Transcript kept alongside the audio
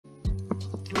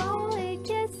Only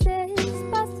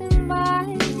kisses passing by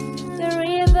the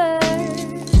river.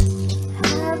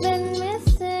 I've been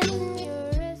missing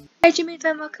your. Hey jammies,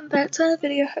 and welcome back to another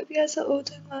video. Hope you guys are all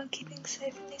doing well and keeping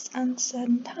safe in these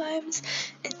uncertain times.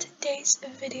 In today's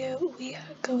video we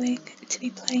are going to be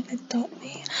playing Adopt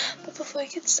Me. But before we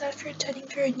get started, if you're returning,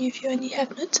 if you're a new viewer and you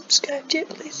have not subscribed yet,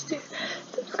 please do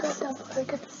subscribe down below.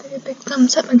 Give this video a big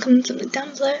thumbs up and comment something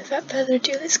down below. Without further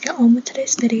ado, let's get on with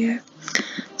today's video.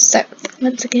 So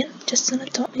once again, just an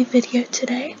Adopt Me video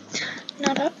today.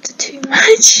 Not up to too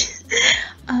much.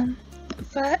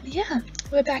 But yeah,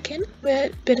 we're back in.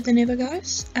 We're better than ever,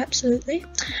 guys. Absolutely.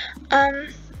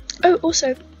 Oh,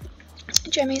 also,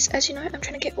 jammies, as you know, I'm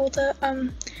trying to get all the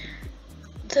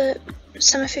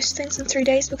Summerfest things in 3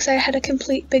 days because I had a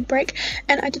complete big break,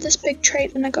 and I did this big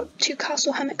trade and I got 2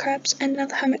 castle hermit crabs and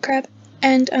another hermit crab,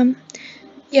 and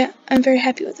yeah, I'm very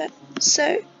happy with that.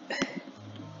 So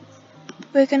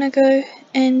we're gonna go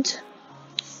and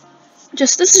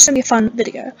this is just gonna be a fun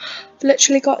video.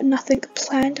 Literally got nothing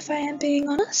planned, if I am being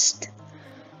honest,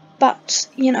 but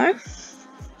you know,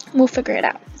 we'll figure it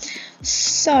out.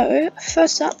 So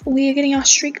first up, we are getting our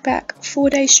streak back.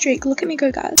 4-day streak. Look at me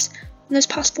go, guys. In those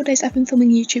past 4 days I've been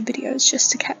filming YouTube videos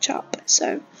just to catch up,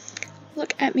 so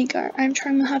look at me go. I'm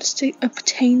trying my hardest to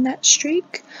obtain that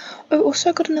streak. Oh,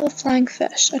 also I got another flying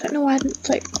fish. I don't know why I didn't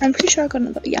like, I'm pretty sure I got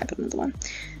another, yeah, I got another one.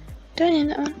 Did I name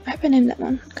that one? I hope I named that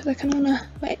one, because I kind of want to,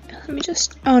 wait, let me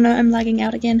just, oh no, I'm lagging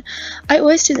out again. I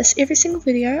always do this, every single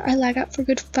video, I lag out for a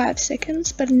good 5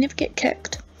 seconds, but I never get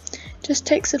kicked. Just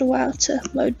takes it a while to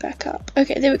load back up.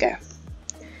 Okay, there we go.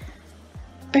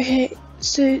 Okay,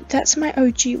 so that's my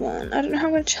OG one. I don't know how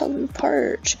I'm going to tell them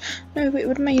apart. No, wait,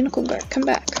 where did my unicorn go? Come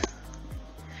back.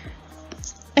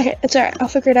 Okay, it's alright, I'll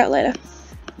figure it out later.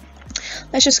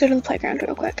 Let's just go to the playground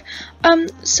real quick.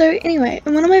 So anyway,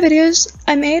 in one of my videos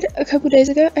I made a couple days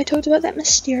ago, I talked about that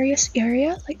mysterious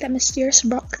area, like that mysterious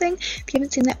rock thing. If you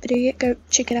haven't seen that video yet, go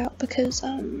check it out, because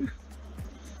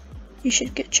you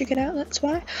should check it out, that's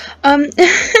why.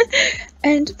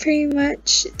 And pretty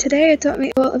much today Adopt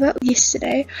Me, well, about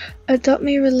yesterday, Adopt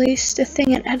Me released a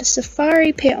thing and it had a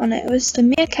safari pet on it. It was the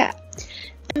meerkat.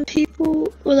 And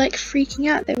people were like freaking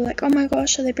out. They were like, oh my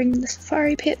gosh, are they bringing the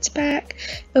safari pets back?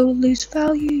 It will lose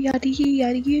value, yada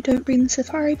yada, don't bring the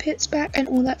safari pets back, and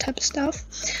all that type of stuff.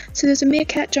 So there's a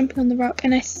meerkat jumping on the rock,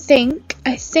 and I think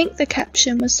the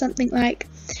caption was something like,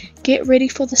 get ready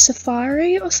for the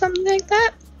safari, or something like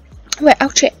that. Wait, I'll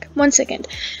check. 1 second.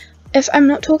 If I'm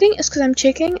not talking, it's because I'm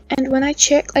checking, and when I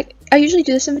check, like, I usually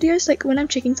do this in videos, like, when I'm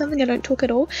checking something, I don't talk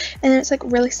at all, and then it's, like,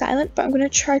 really silent, but I'm gonna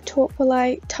try to talk while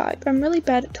I type. I'm really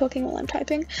bad at talking while I'm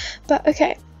typing, but,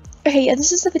 okay, yeah,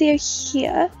 this is the video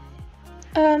here.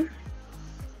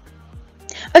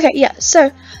 Okay, yeah, so,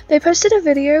 they posted a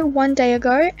video 1 day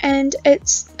ago, and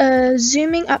it's a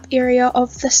zooming up area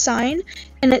of the sign,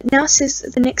 and it now says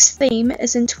the next theme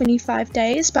is in 25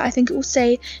 days, but I think it will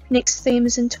say next theme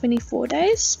is in 24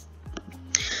 days.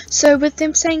 So with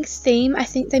them saying theme, I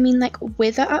think they mean like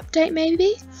weather update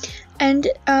maybe. And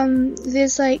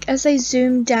there's like, as they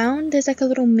zoom down, there's like a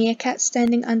little meerkat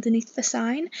standing underneath the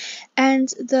sign, and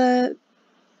the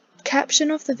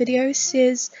caption of the video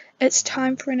says it's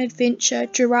time for an adventure,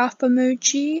 giraffe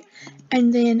emoji,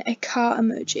 and then a car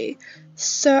emoji.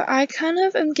 So I kind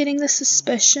of am getting the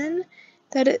suspicion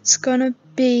that it's gonna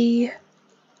be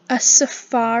a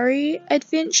safari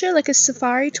adventure, like a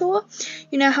safari tour.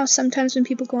 You know how sometimes when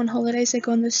people go on holidays they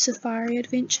go on those safari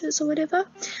adventures or whatever.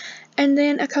 And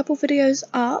then a couple videos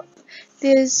up,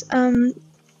 there's a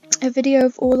video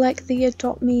of all like the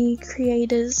Adopt Me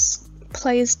creators,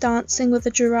 players dancing with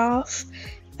a giraffe,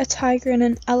 a tiger and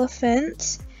an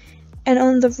elephant, and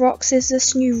on the rocks there's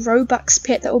this new Roblox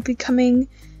pet that will be coming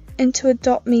into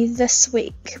Adopt Me this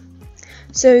week.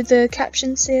 So the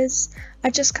caption says, I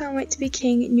just can't wait to be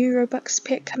king, new Robux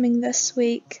pet coming this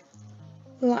week,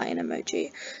 lion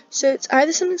emoji. So it's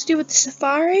either something to do with the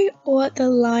safari or the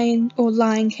lion, or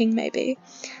Lion King maybe.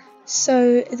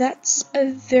 So that's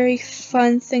a very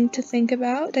fun thing to think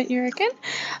about, don't you reckon?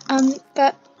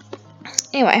 But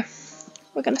anyway,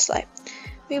 we're gonna slay.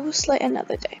 We will slay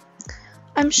another day.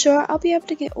 I'm sure I'll be able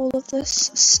to get all of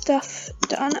this stuff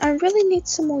done. I really need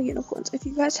some more unicorns. If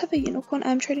you guys have a unicorn,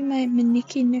 I'm trading my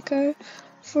Maneki Nico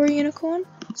for a unicorn.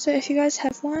 So if you guys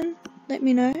have one, let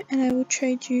me know and I will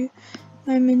trade you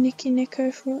my Maneki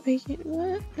Nico for a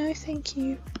what? No, thank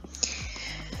you.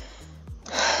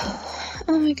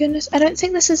 Oh my goodness. I don't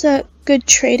think this is a good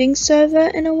trading server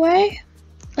in a way.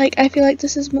 Like, I feel like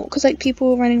this is more because like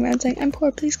people are running around saying, I'm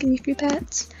poor, please give me free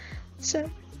pets. So,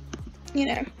 you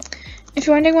know. if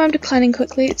you're wondering why I'm declining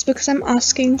quickly, it's because I'm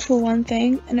asking for one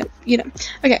thing, and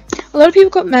okay, a lot of people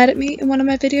got mad at me in one of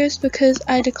my videos because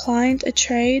I declined a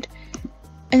trade,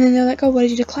 and then they're like, oh, why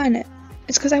did you decline it?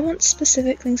 It's because I want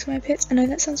specific things for my pets. I know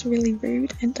that sounds really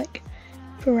rude and like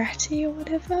bratty or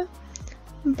whatever,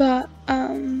 but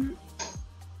I'm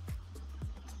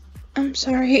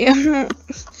sorry,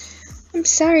 I'm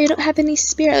sorry, I don't have any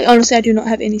spare, like, honestly, I do not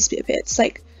have any spare pets.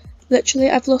 Like, literally,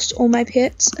 I've lost all my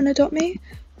pets in Adopt Me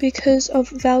because of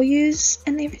values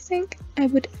and everything. I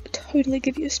would totally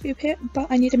give you a spare pet, but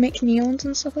I need to make neons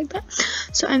and stuff like that.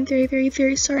 So I'm very, very,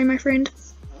 very sorry, my friend.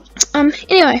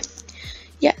 Anyway,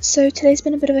 yeah, so today's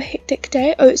been a bit of a hectic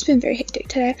day. Oh, it's been very hectic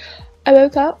today. I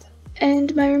woke up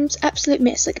and my room's absolute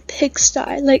mess, like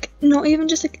pigsty. Like, not even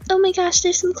just like, oh my gosh,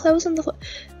 there's some clothes on the floor.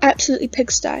 Absolutely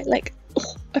pigsty. Like,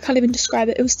 oh, I can't even describe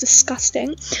it. It was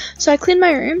disgusting. So I cleaned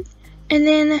my room, and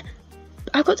then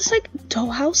I've got this like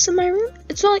dollhouse in my room.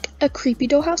 It's not like a creepy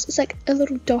dollhouse. It's like a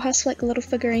little dollhouse for like little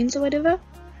figurines or whatever.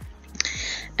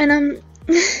 And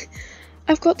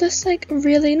I've got this like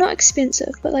really, not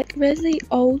expensive, but like really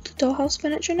old dollhouse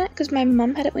furniture in it because my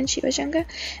mum had it when she was younger,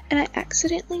 and I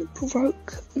accidentally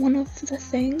broke one of the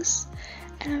things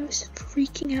and I was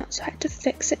freaking out, so I had to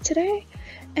fix it today,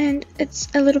 and it's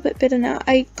a little bit better now.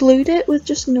 I glued it with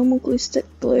just normal glue stick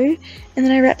glue, and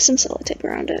then I wrapped some sellotape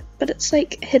around it, but it's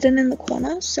like hidden in the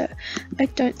corner, so I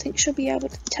don't think she'll be able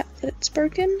to tell that it's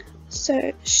broken, so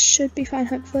it should be fine,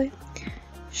 hopefully.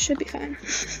 Should be fine.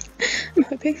 I'm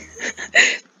hoping.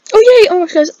 Oh yay! Oh my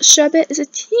gosh, Sherbet is a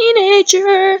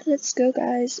teenager! Let's go,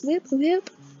 guys. Whip, whip.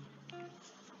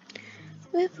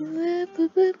 Whip, whip,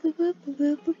 whip, whip, whip, whip,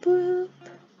 whip, whip, whip.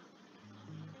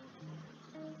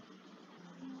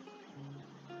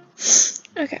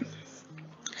 Okay.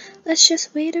 Let's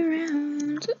just wait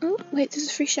around. Oh, wait, there's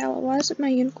a free shower. Why is it my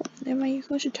unicorn there? My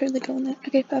unicorn should totally go in there.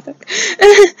 Okay, perfect.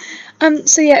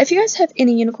 So yeah, if you guys have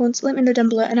any unicorns, let me know down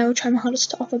below, and I will try my hardest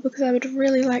to offer, because I would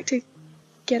really like to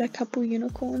get a couple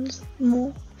unicorns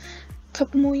more. A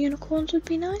couple more unicorns would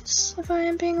be nice, if I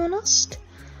am being honest.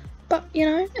 But, you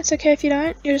know, it's okay if you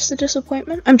don't. You're just a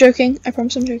disappointment. I'm joking. I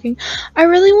promise I'm joking. I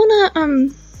really want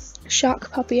a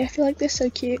shark puppy. I feel like they're so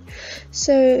cute.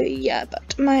 So, yeah,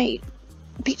 but my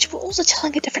beach balls are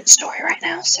telling a different story right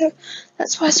now. So,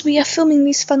 that's why we are filming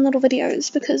these fun little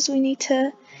videos, because we need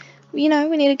to, you know,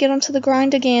 we need to get onto the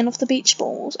grind again of the beach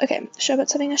balls. Okay,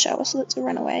 Sherbet's having a shower, so let's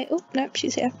run away. Oh, nope,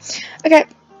 she's here. Okay.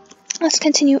 Let's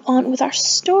continue on with our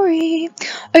story.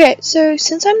 Okay, so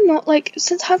since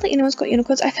hardly anyone's got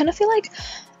unicorns, I kind of feel like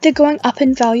they're going up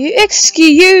in value.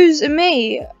 Excuse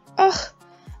me! Ugh.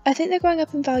 I think they're going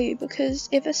up in value because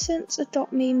ever since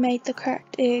Adopt Me made the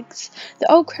cracked eggs,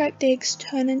 the old cracked eggs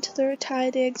turn into the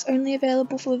retired eggs, only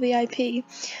available for VIP.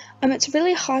 It's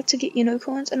really hard to get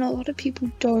unicorns, and a lot of people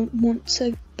don't want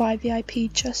to buy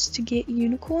VIP just to get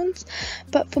unicorns.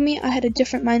 But for me, I had a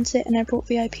different mindset, and I bought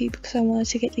VIP because I wanted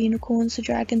to get the unicorns, the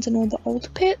dragons, and all the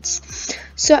old pets.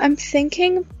 So I'm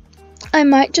thinking I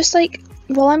might just like,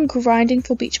 while I'm grinding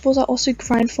for beach balls, I'll also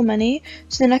grind for money,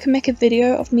 so then I can make a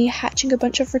video of me hatching a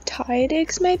bunch of retired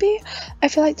eggs maybe. I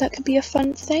feel like that could be a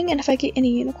fun thing, and if I get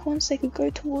any unicorns, they could go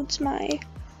towards my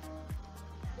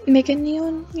mega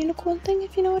neon unicorn thing,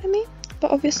 if you know what I mean.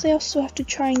 But obviously I'll still have to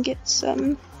try and get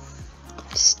some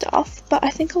stuff, but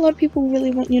I think a lot of people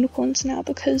really want unicorns now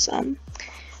because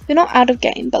they're not out of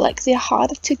game, but like they're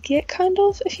harder to get, kind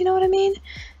of, if you know what I mean.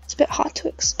 It's a bit hard to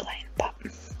explain, but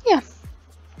yeah.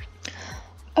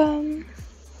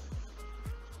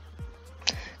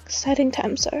 Exciting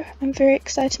times though. I'm very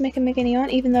excited to make a mega neon,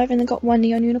 even though I've only got one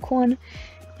neon unicorn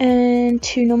and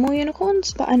 2 normal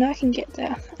unicorns, but I know I can get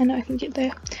there.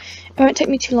 It won't take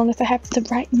me too long if I have the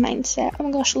right mindset. Oh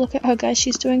my gosh, look at her, guys.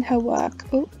 She's doing her work.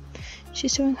 Oh,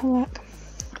 she's doing her work.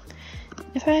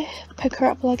 If I pick her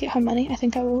up, will I get her money? I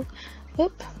think I will.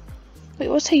 Oop. Wait,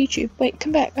 what's her YouTube? Wait,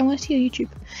 come back. I want to see your YouTube.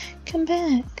 Come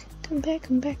back. Come back,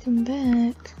 come back, come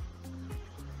back.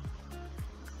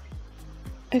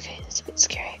 Okay, that's a bit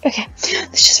scary. Okay,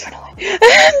 let's just run away.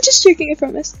 I'm just joking, I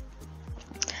promise.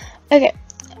 Okay,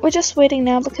 we're just waiting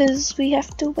now because we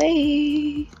have to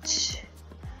wait.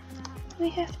 We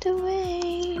have to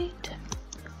wait.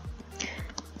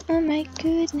 Oh my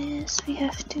goodness, we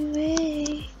have to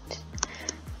wait.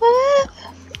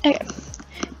 Okay,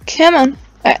 come on.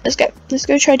 Alright, let's go. Let's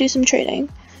go try to do some trading.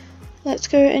 Let's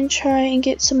go and try and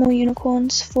get some more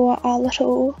unicorns for our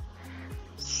little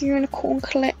unicorn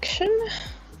collection.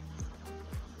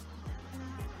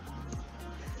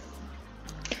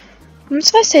 I'm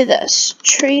just gonna say this: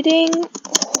 trading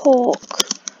hawk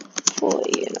for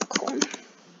unicorn,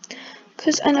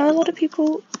 because I know a lot of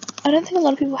people. I don't think a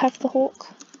lot of people have the hawk.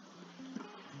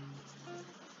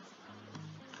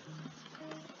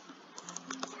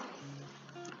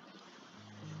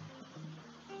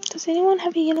 Does anyone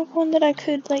have a unicorn that I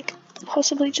could, like,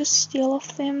 possibly just steal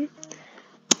off them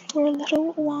for a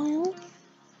little while?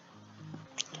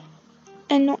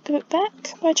 And not give it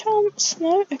back by chance?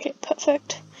 No? Okay,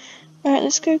 perfect. Alright,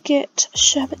 let's go get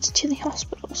Sherbet to the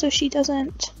hospital so she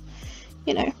doesn't,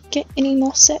 you know, get any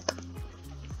more sick.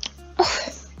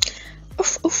 Oof.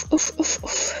 Oof, oof, oof, oof,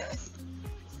 oof.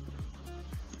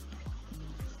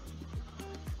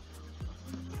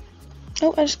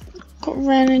 Oh, I just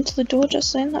ran into the door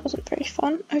just then. That wasn't very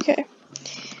fun. Okay.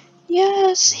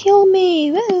 Yes, heal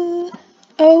me. Woo.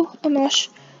 Oh my gosh.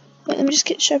 Wait, let me just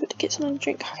get Sherbet to get something to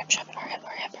drink. Hurry up, Sherbet. Hurry up,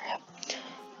 hurry up, hurry up.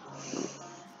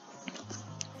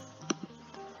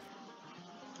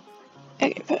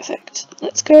 Okay, perfect.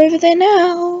 Let's go over there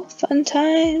now. Fun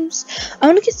times. I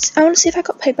want to see if I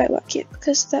got paid by work yet,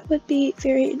 because that would be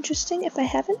very interesting if I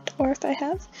haven't, or if I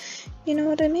have. You know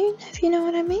what I mean? If you know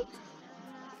what I mean.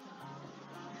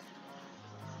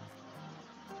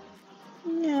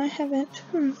 No, I haven't.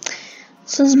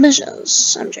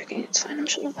 Suspicious. I'm joking. It's fine. I'm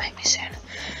sure they'll pay me soon.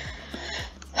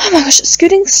 Oh my gosh,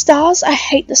 Scooting Stars. I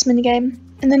hate this minigame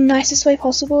in the nicest way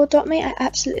possible. Adopt me. I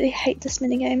absolutely hate this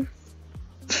minigame.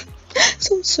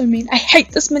 Sounds so mean. I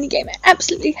hate this minigame. I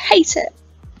absolutely hate it.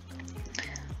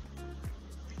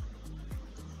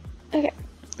 Okay,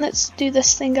 let's do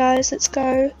this thing, guys. Let's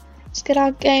go. Let's get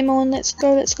our game on. Let's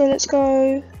go, let's go, let's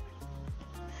go.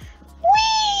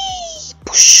 Whee!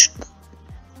 Push.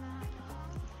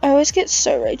 I always get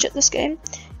so rage at this game.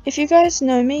 If you guys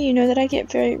know me, you know that I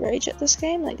get very rage at this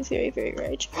game. Like, very, very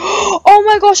rage. Oh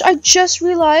my gosh, I just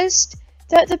realized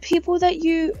that the people that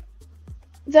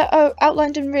are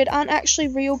outlined in red aren't actually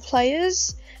real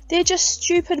players. They're just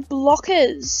stupid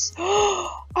blockers.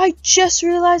 I just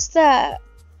realized that.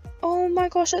 Oh my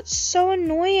gosh, that's so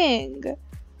annoying.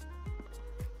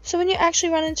 So when you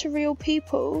actually run into real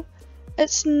people,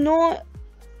 it's not...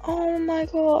 Oh my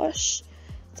gosh.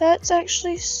 That's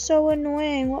actually so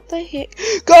annoying. What the heck?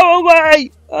 Go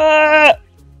away! At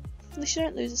least you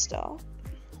don't lose a star.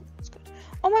 That's good.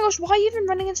 Oh my gosh, why are you even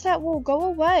running into that wall? Go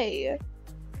away.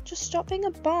 Just stop being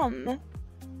a bum. Can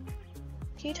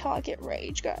you tell I get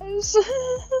rage, guys?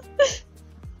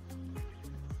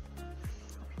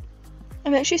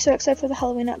 I'm actually so excited for the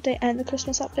Halloween update and the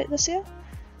Christmas update this year.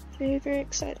 Very, very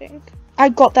exciting. I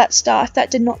got that star. If that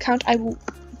did not count, I will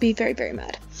be very, very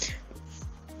mad.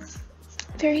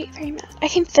 Very, very mad. I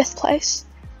came 5th place.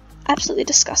 Absolutely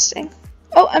disgusting.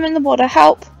 Oh, I'm in the water.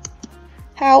 Help.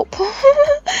 Help.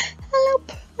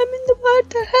 Help. I'm in the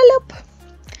water. Help.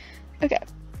 Okay.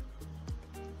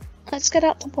 Let's get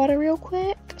out the water real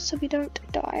quick so we don't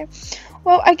die.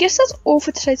 Well, I guess that's all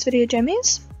for today's video,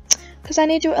 jammies, because I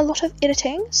need to do a lot of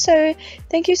editing. So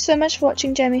thank you so much for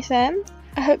watching, Jammy fam.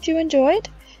 I hope you enjoyed,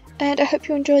 and I hope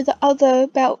you enjoyed the other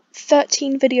about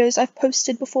 13 videos I've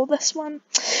posted before this one.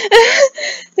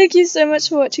 Thank you so much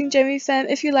for watching, Jammy fam.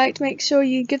 If you liked, make sure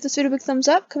you give this video a big thumbs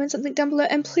up, comment something down below,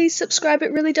 and please subscribe.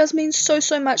 It really does mean so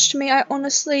much to me. I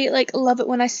honestly love it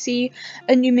when I see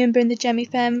a new member in the Jammy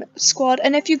fam squad.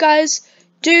 And if you guys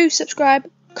do subscribe,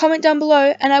 comment down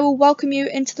below and I will welcome you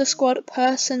into the squad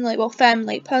personally, well,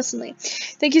 family personally.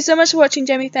 Thank you so much for watching,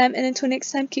 Jammy fam, and until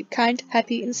next time, keep kind,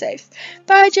 happy and safe.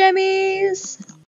 Bye, jammies.